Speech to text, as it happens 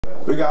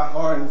We got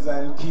horns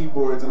and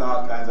keyboards and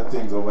all kinds of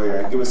things over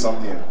here. Give us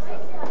some name.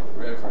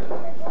 Reverend.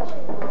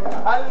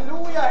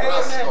 Hallelujah,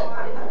 amen.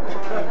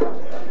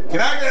 Can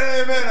I get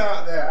an amen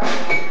out there?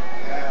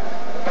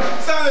 Yeah.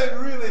 Sounded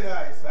really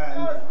nice.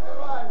 And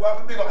we have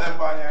to pick up them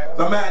by here.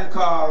 The man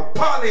called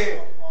Pompie.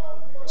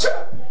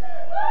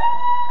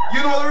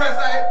 You know the rest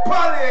of it?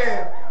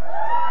 Pompie.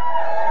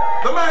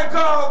 The man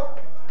called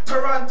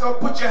Toronto.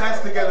 Put your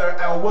hands together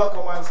and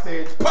welcome on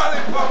stage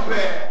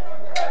Pompie.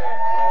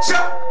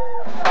 Chop.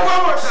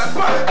 One more time,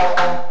 Pompie.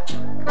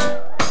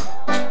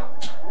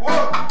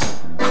 Whoa.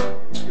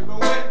 You've been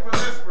waiting for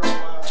this for a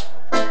while.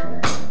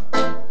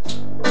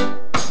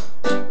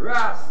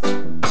 Ross.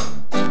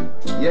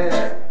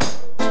 Yeah.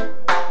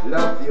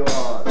 Love you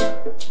all.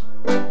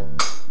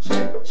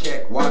 Check,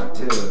 check, 1,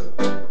 2.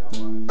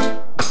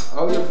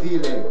 How you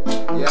feeling?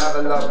 You have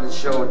a lovely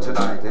show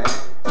tonight, eh?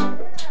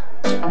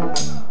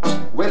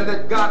 Well,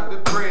 let God be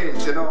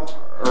praised, you know.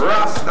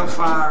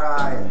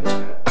 Rastafari.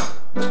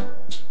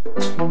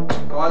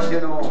 Cause,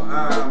 you know,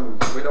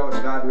 without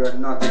God we're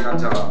nothing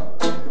at all.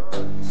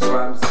 That's what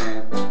I'm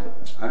saying.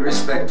 And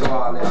respect to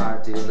all the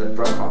artists that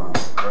perform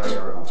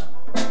earlier on.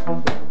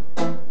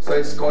 So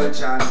it's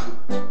culture and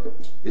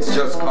it's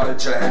just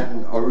culture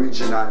and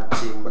original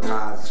thing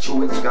because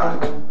true is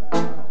God.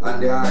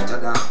 And the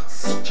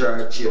Orthodox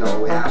church, you know,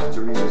 we have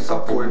to really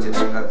support it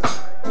because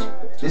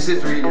this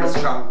is really a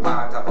strong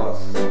part of us.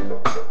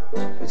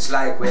 It's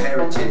like we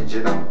heritage,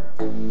 you know.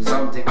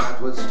 Something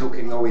that was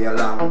taken away a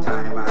long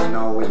time and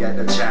now we get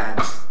the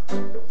chance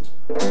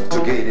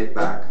to gain it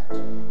back.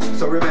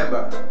 So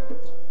remember,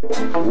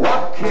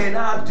 what can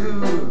I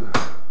do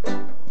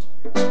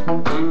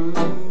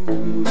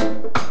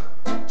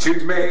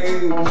to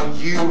make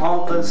you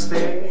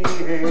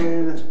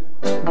understand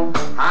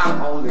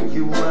I'm only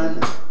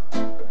human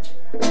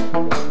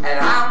and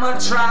I'm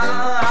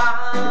trying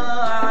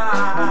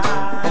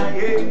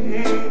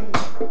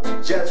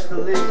just to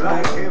live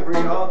like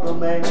every other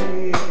man.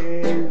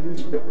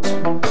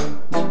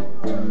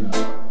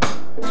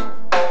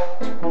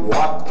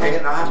 What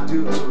can I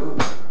do?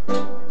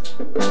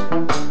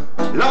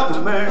 Love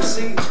and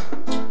mercy.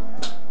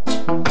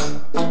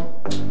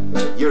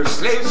 Your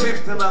slave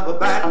system of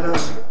abandoned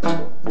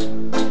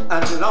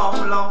a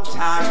long, long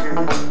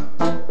time.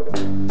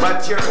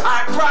 But your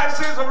high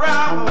prices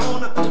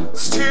around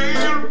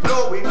still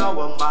blowing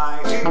our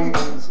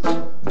minds.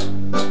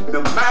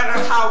 No matter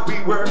how we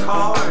work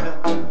hard,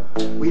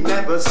 we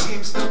never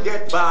seems to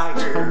get by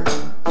here.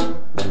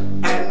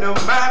 And no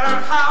matter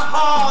how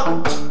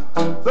hard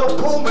the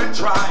poor men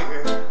try,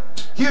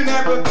 you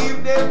never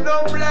give them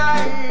no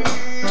blind.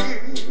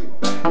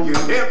 You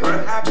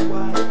never have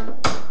why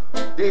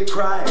they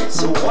cry.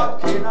 So what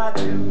can I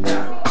do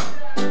now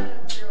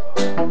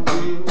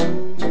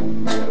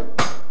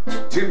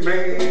to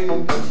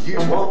make you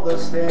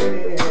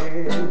understand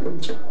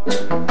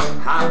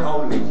I'm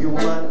only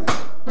human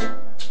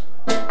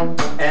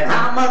and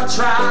I'm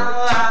trying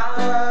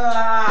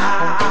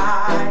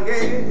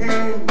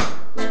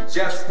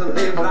just to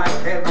live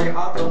like every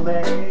other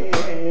man.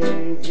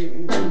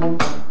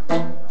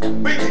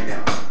 Bring it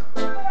down.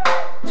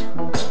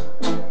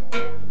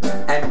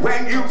 And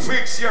when you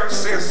fix your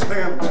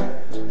system,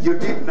 you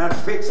did not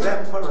fix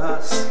them for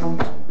us.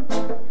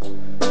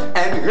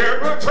 And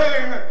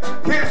everything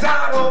is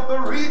out of the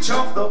reach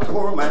of the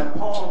poor man's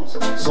palms.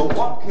 So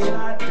what can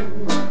I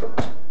do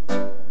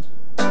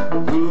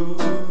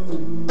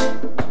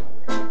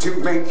to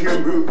make you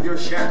move your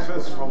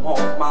shackles from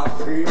off my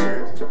feet?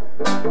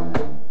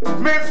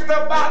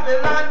 Mr.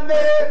 Babylon,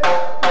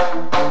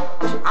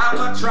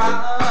 I'm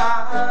trying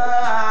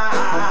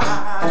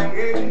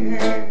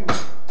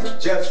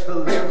just to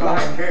live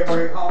like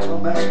every other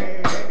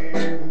man.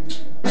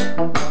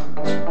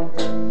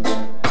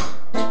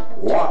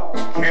 What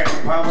can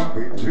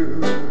Pompie do?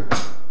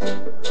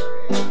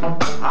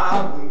 I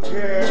will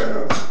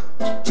give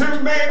to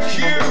make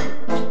you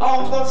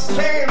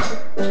understand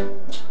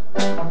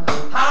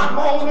I'm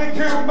only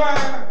human,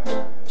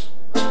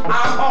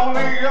 I'm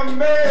only a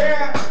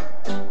man,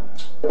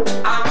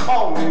 I'm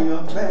only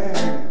a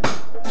man.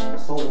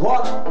 So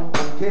what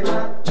can I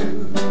do?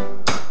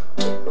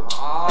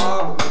 I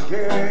will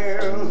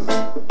give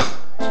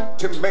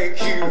to make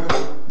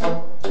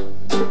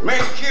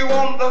you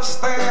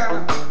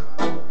understand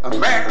a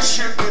man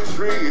should be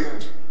free.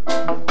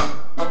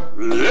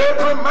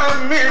 Every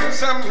man needs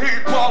some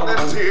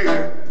equality.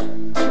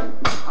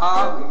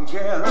 Oh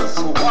yes,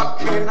 so what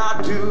can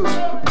I do?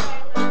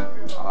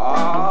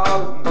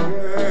 Oh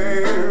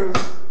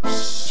yes.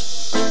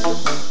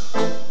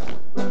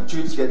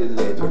 Tune's getting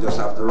late, we just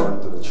have to run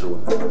to the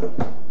tune.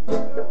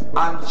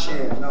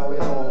 Unchained now, you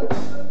know,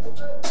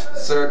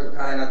 certain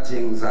kind of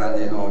things and,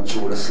 you know,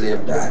 through the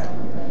slave dad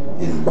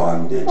in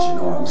bondage, you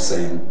know what I'm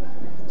saying?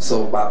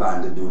 So Baba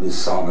had to do this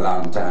song a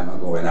long time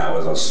ago when I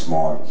was a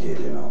small kid,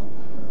 you know.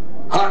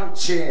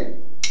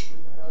 Unchained.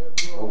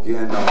 Okay,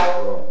 now,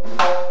 bro.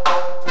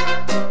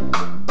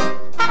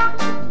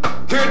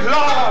 Good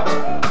Lord,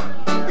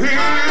 hear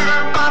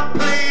my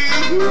plea.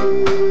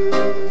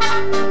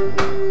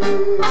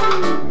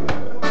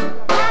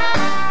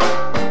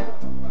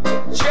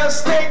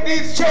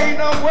 this chain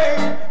away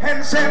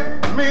and set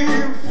me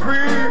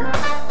free.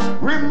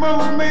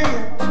 Remove me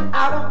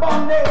out of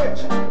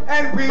bondage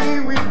and we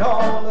will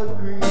all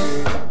agree.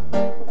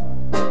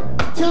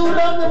 Too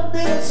long I've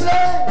been a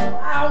slave,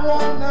 I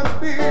wanna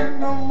be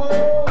no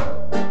more.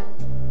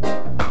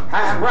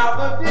 I'd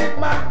rather dig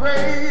my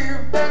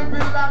grave than be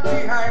locked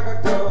behind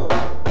a door.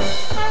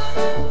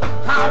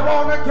 I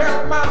wanna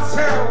get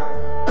myself,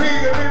 be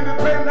an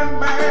independent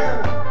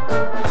man.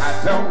 I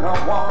don't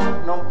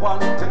want no one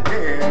to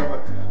give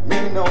me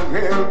no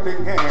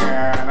helping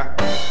hand.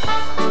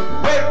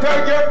 Whether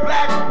you're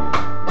black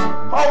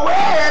or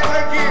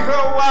whether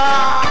you're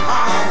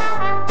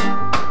white,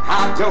 I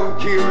don't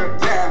give a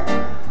damn.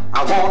 I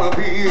wanna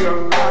be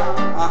alive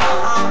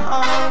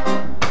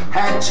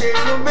and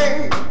chill me.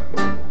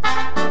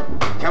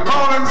 Come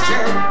on and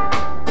sit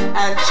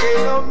and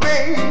chill me.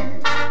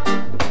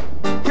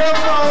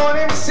 Come on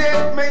and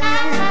set me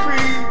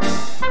free.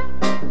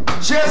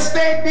 Just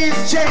take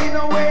this chain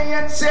away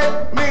and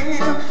set me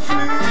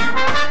free.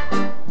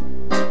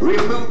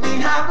 Remove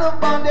me out of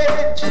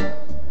bondage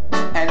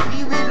and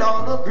we will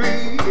all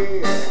agree.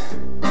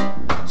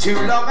 Too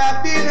long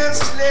I've been a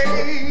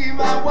slave,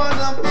 I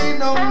wanna be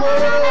no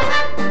more.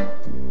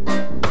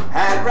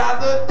 I'd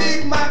rather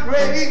dig my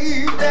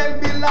grave than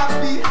be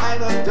locked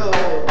behind a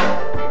door.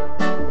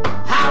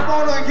 I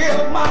wanna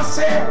give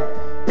myself,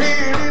 be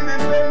an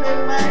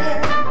independent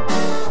man.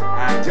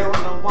 I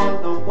don't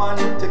want no one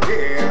to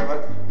give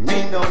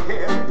me no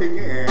helping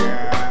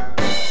hand.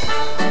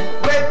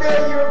 Whether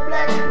you're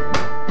black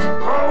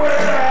or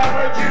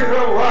whether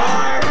you're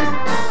white,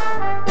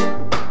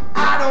 I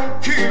don't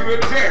give a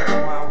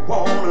damn. I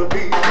wanna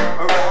be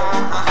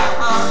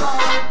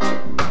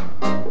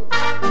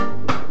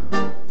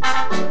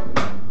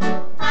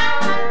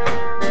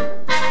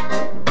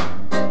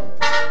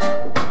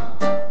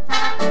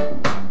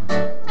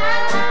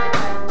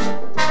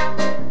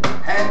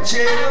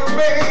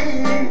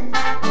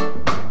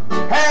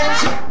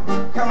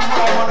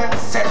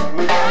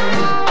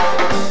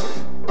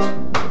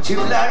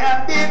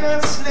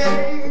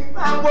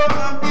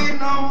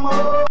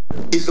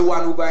is the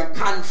one who going to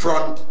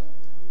confront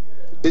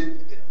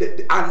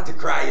the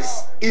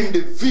Antichrist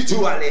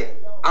individually,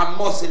 and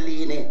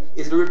Mussolini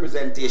is the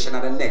representation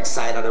of the next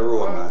side of the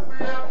road, man.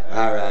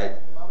 Alright,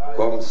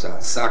 come sir,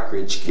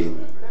 Sacred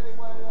King.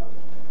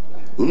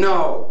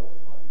 No.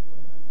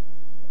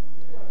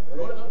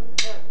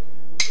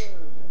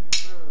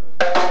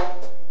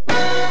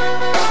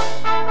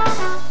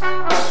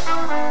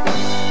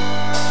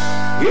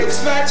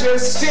 His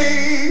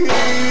Majesty,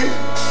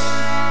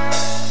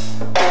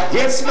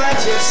 His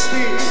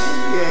Majesty,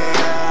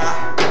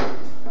 yeah.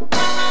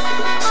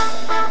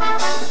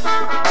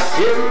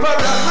 Emperor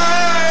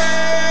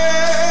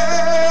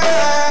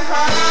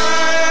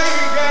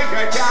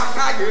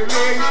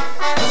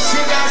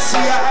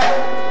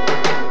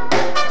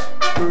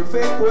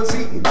perfect was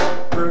he,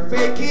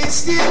 perfect he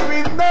still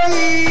remains.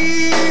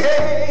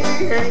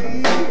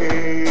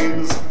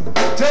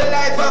 The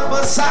life of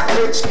a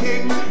savage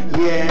king,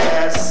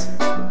 yes.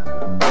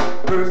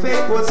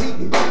 Perfect was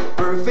he,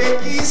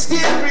 perfect he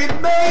still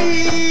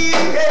remains.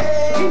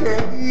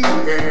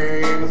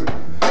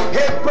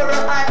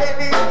 Emperor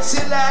Haile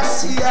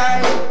Selassie,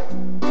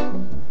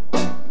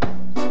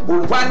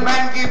 would one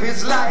man give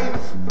his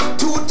life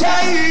 2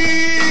 times,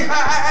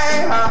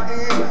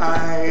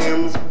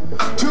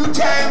 2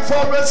 times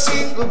for a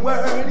single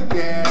word,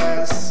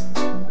 yes.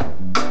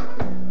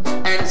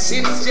 And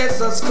since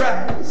Jesus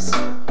Christ,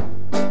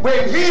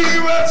 when he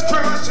was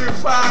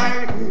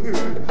crucified,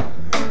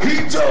 he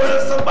told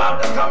us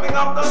about the coming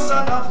of the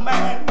Son of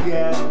Man,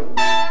 yeah.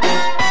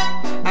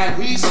 And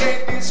he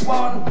said this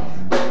one,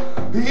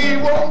 he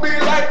won't be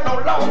like no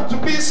lamb to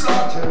be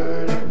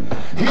slaughtered.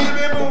 He'll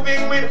be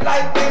moving with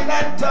lightning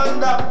and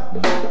thunder.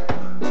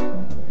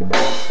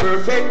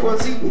 Perfect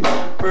was he,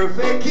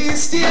 perfect he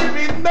still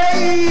remains.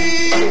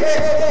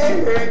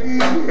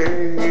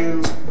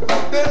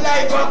 The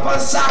life of a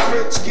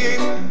savage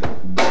king.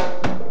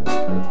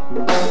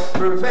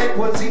 Perfect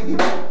was he,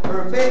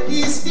 perfect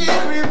he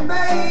still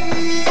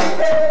remains.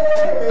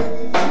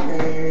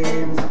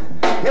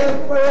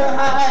 Emperor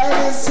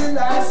Haile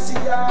Selassie,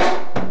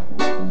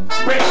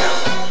 bring up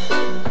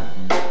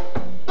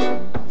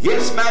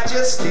His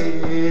Majesty,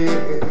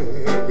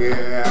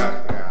 yeah.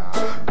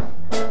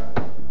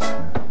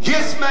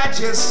 His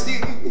Majesty,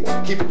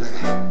 keep it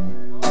there.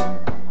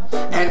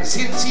 And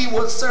since he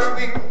was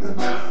serving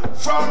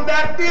from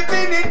that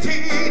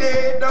divinity,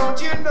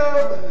 don't you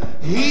know,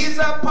 he's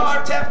a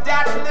part of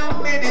that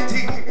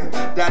luminity,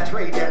 that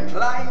radiant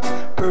light.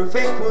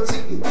 Perfect was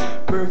he,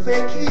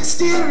 perfect he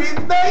still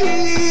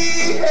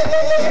remains.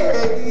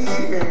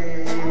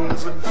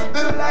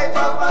 The life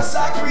of a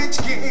sacred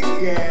king,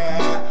 yeah.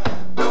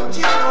 Don't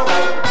you know?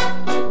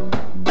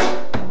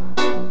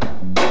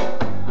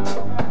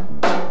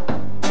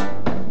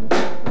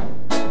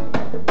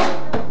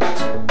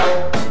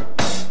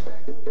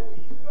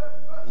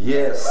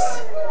 Yes,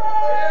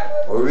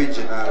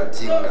 original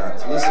thing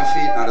that. Listen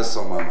feet not the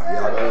summer, man.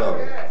 Y'all gonna love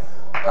it.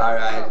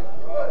 Alright.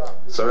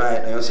 So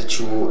right now, you see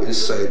true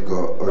inside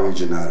go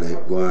originally,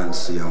 go and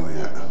see how we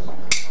are.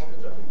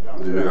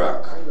 With the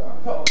rock.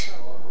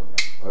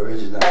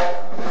 Original.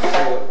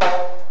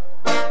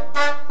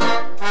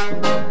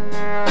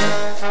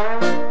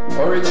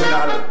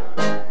 Original.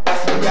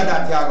 So yeah,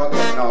 that you are going to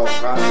get now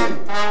from me.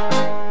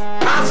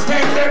 I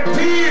stand at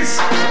peace.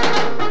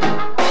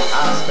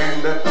 I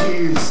stand at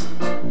peace.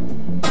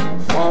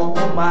 For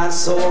my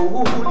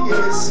soul,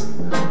 yes.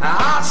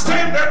 I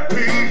stand at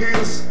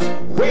peace,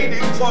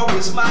 waiting for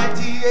his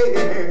mighty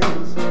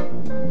hands.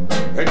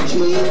 And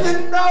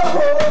even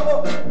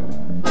though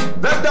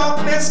the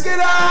darkness get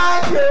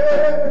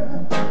higher,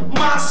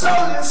 my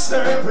soul is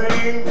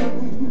serving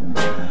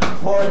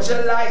for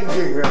July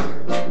here.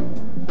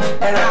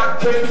 And I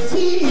can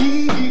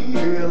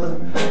feel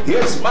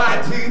his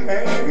mighty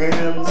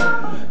hands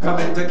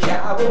coming to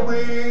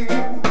Calvary.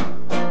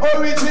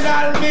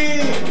 Original me,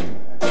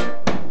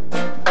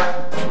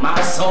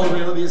 my soul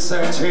will be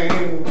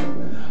searching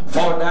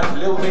for that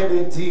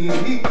luminity.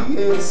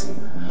 Yes,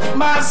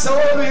 my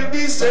soul will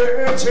be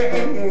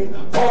searching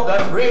for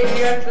that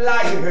radiant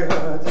light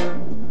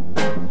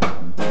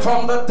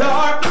from the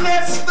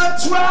darkness that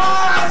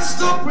tries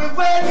to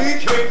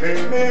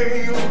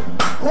prevail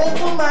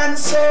over my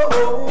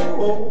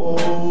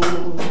soul.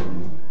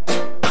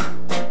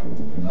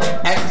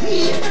 And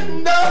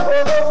even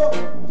though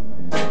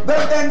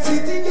the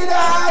density get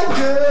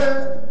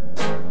higher,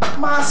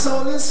 my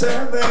soul is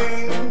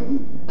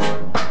serving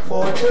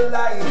for the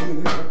light,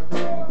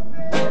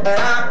 and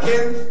I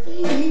can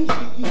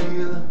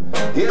feel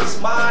his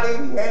mighty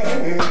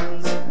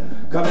hands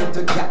coming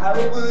to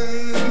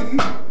Calvary.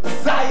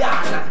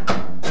 Zion.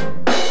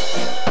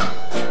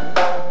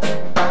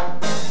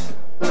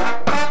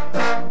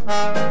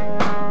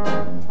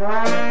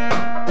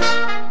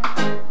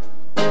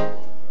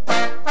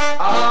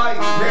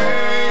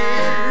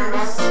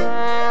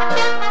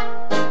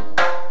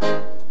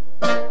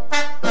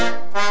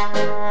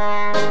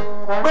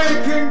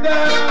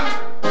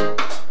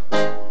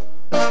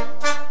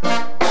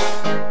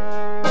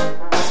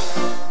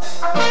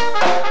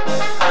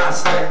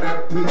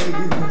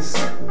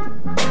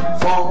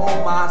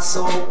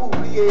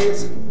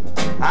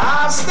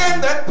 I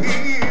stand at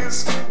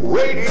peace,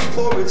 waiting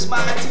for his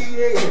mighty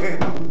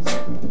hands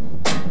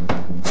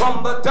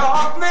from the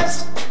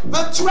darkness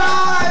that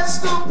tries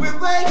to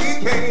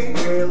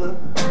prevail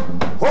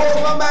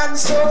over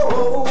man's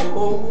soul.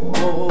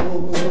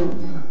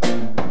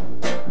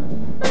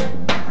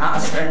 I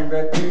stand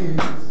at peace.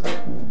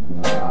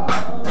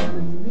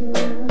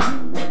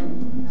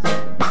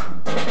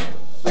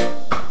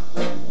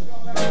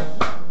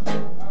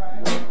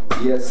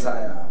 Yes, I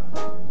am.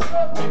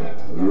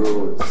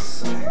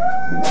 Roots.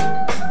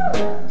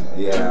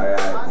 Yeah,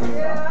 right.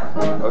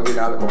 Okay,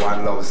 now look at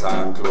one love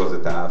song, close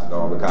it off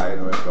now, because you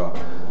know it go.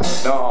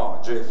 No,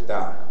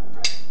 drifter.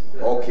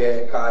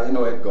 Okay, because you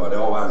know it go. The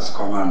ones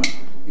come on.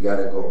 You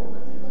gotta go.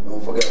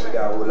 Don't forget we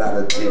got a whole lot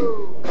of things.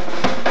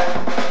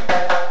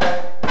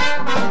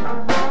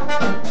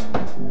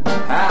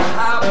 I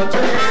have a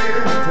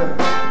drifter.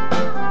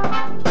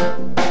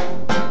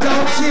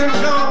 Don't you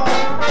know?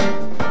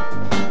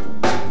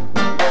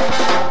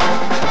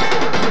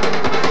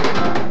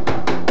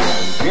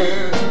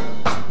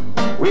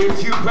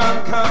 If you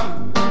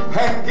come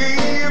and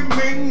give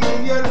me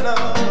your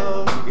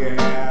love,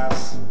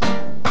 yes.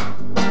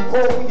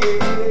 Oh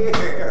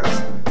yes,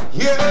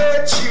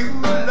 yes you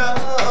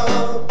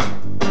love,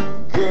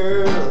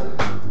 girl.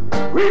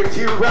 If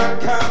you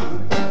come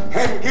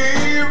and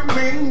give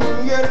me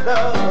your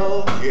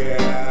love,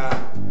 yeah.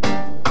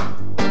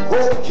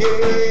 Oh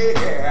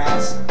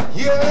yes,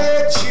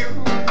 yes you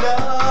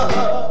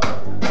love.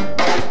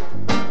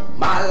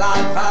 My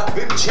life has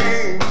been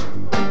changed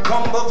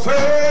from the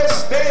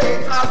first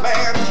day I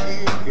met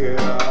you.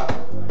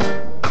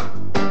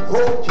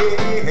 Oh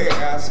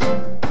yes,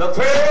 the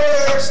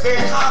first day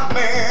I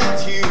met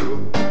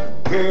you,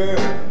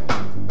 girl.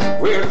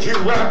 Will you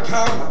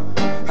come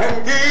and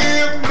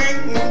give me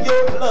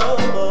your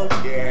love,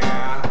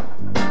 yeah.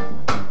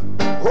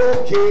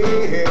 Oh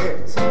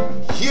yes,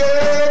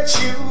 yes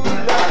you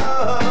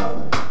love.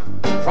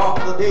 From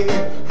the day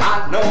I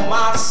know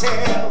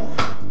myself,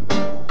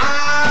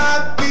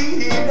 I've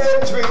been a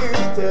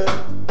drifter.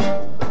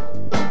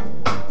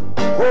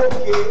 Oh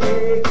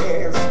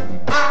yes,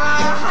 I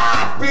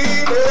have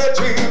been a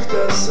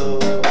drifter, so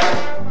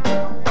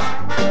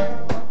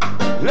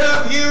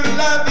love you,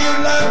 love you,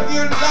 love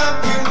you, love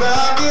you,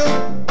 love you.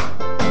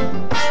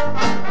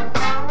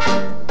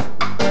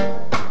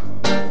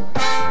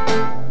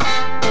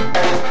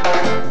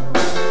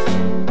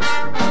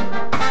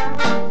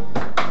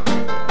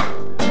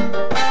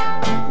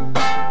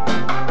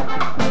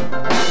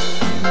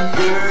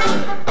 Girl,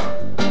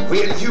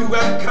 will you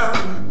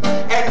come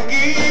and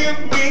give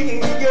me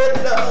your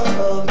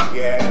love,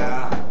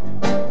 yeah.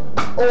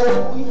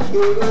 Oh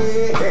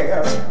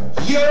yes,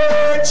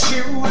 yes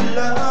you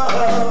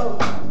love.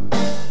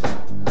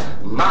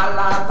 My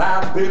life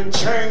has been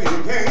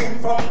changing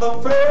from the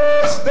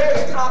first day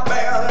I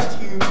met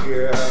you,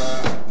 yeah.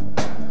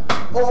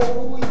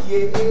 Oh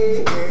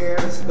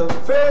yes, the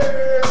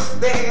first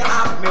day I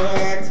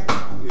met.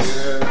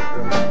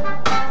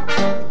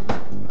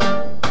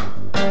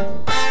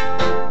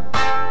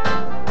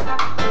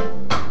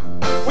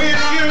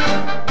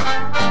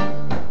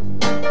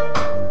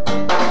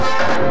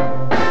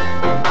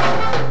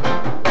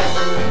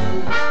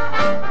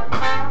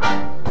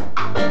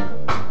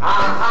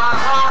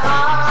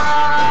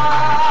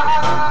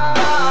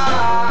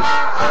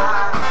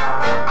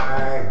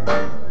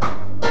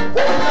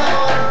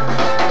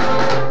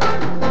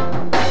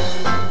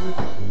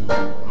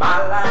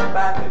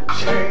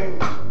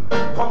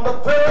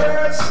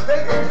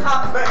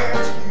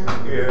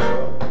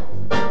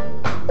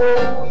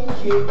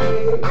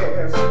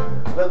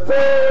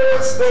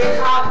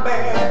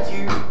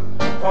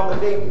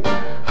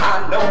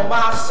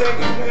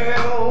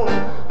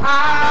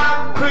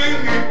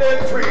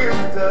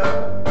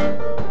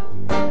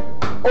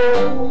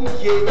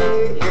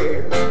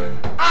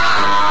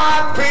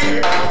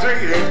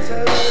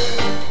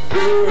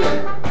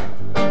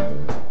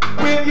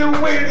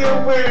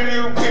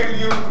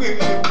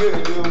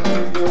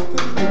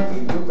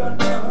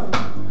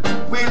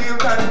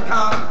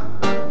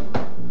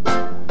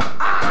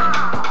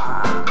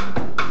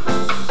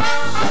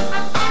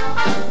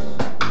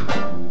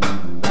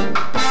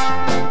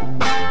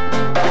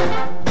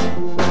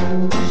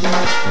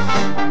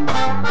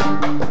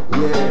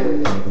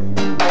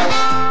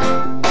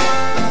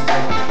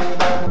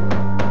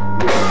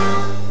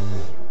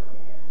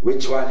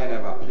 Which one you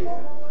never play?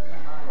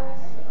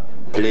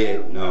 Play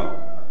it now.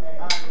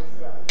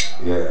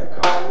 Yeah,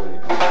 come on.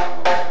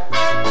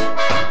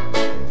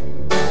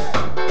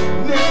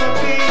 Listen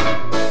me,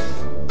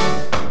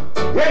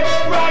 it's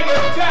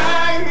prayer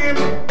time.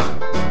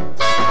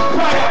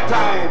 Prayer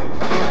time.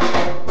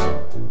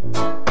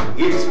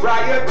 It's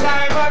prayer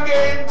time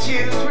again,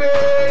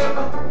 children.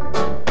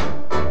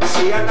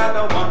 See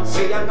another one,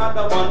 see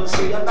another one,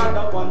 see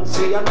another one,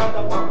 see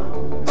another one.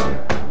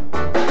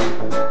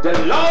 The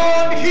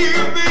Lord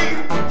hear me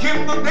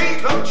in the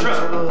days of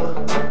trouble.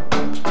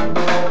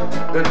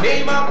 The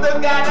name of the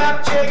God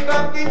of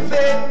Jacob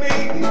defend me.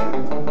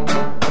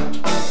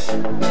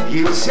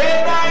 You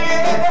said I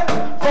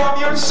am from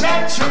your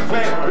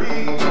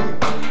sanctuary,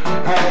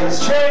 and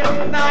strength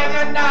and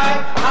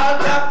I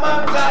out of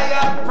Mount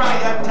Zion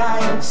prayer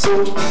time.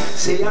 So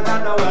say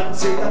another one,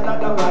 say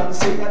another one,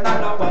 say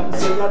another one,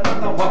 say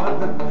another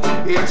one.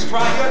 It's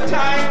prayer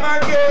time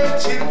again,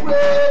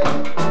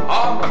 children.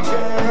 Oh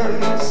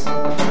yes.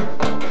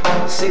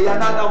 Say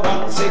another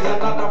one, say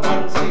another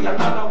one, say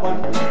another one.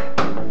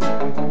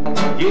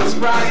 It's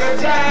prayer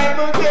time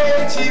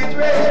again,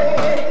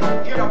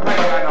 children. You don't play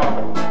right now.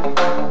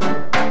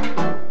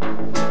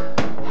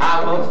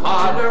 Our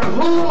Father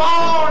who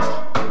art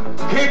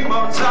in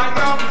Mount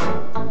Zion,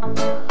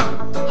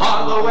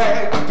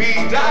 hallowed be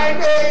thy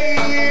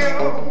name.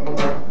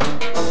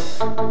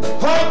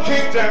 Thy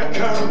kingdom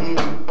come,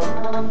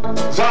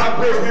 thy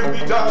will be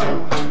done.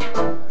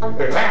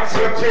 As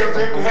it is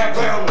in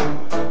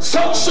heaven,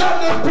 so shall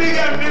it be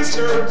in this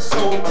earth.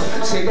 So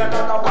say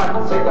another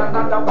one, say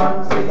another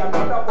one, say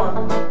another one.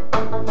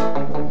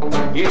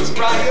 It's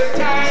prayer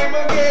time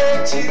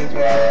again,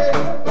 children.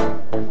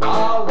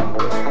 Oh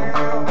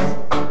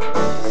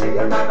yes. Say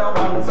another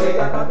one, say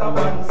another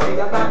one, say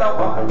another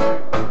one.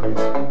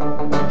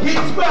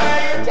 It's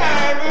prayer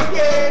time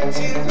again,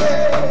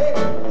 children.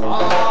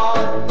 Oh.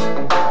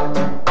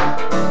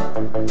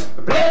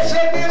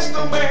 Blessed is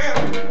the man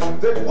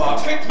that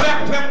walketh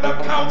not in the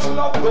counsel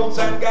of those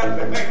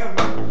ungodly men,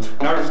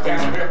 nor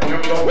standeth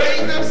in the way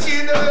of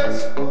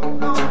sinners,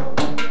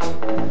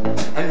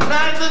 and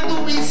neither do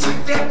we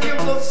sit in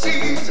the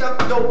seats of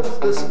those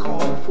that's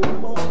called for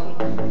more.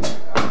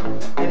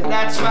 And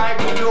that's why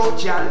we know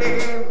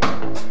Jolene.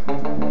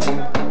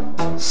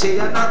 Say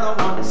another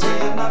one, say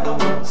another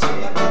one,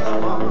 say another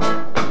one.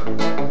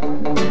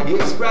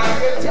 It's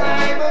prayer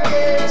time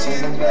again,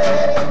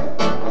 children.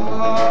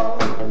 Oh.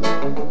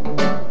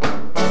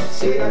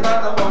 Say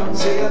another one,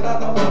 say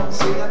another one,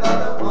 say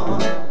another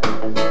one.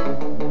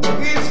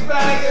 It's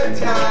prayer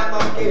time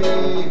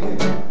again.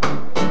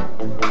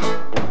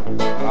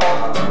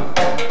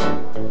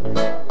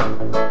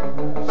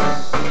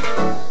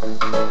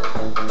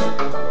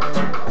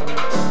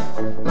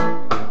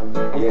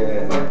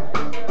 Yeah,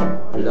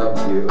 love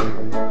you.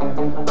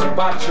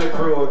 Patrick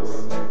Rhodes,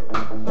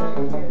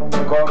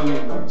 come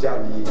in,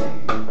 Jackie.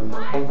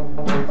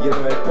 You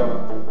know it,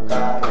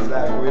 God is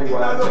like we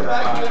want to.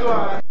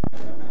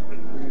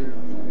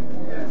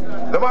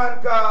 The man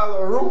called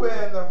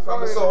Ruben from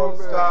the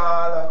Souls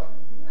called,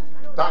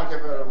 thank you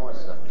very much,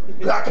 sir.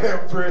 Black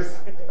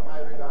Empress. My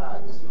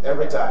regards.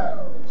 Every time.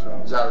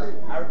 Jolly.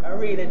 I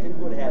read it in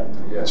good health.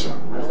 Yes, sir.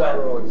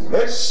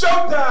 It's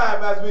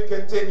showtime as we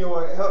continue.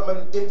 Help me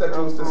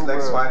introduce this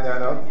next one, you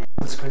know.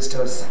 Jesus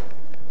Christus,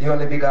 the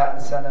only begotten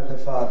Son of the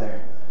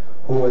Father,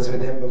 who was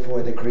with him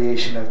before the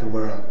creation of the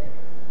world.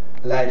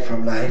 Light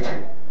from light,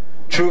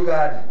 true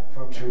God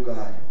from true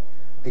God,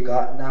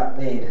 begotten not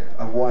made,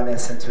 of one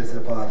essence with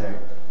the Father,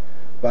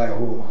 by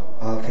whom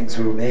all things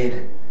were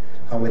made,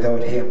 and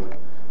without him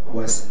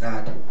was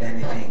not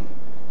anything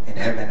in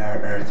heaven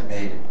or earth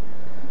made.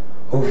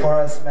 who for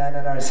us man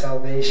and our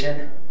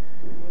salvation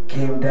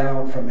came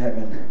down from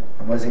heaven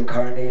and was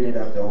incarnated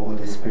of the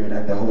Holy Spirit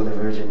and the Holy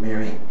Virgin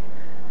Mary,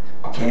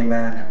 became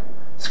man,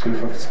 was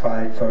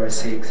crucified for our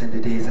sakes in the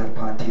days of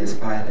Pontius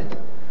Pilate,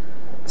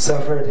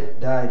 suffered,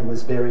 died,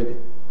 was buried,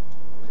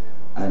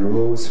 and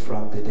rose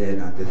from the dead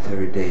on the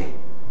third day,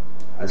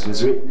 as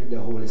was written in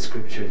the Holy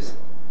Scriptures,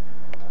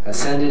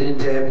 ascended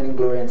into heaven in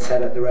glory and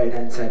sat at the right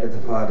hand side of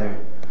the Father,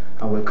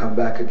 and will come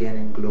back again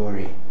in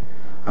glory.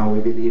 And we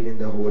believe in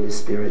the Holy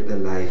Spirit, the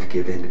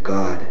life-giving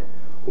God,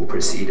 who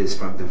proceeds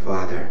from the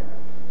Father.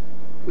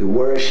 We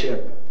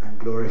worship and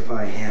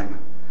glorify him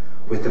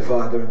with the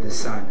Father and the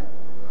Son,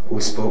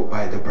 who spoke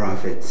by the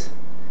prophets.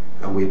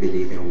 And we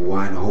believe in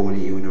one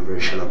holy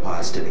universal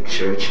apostolic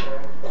church,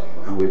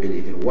 and we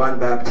believe in one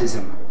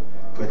baptism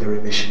for the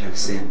remission of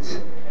sins.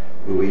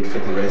 We wait for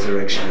the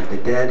resurrection of the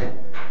dead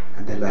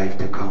and the life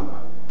to come,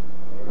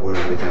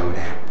 world without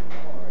end.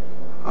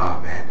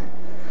 Amen.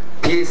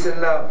 Peace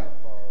and love.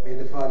 May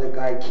the Father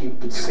God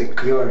keep you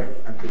secure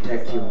and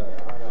protect you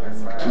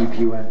and keep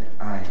you and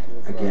I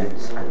again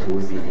until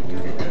we meet in you.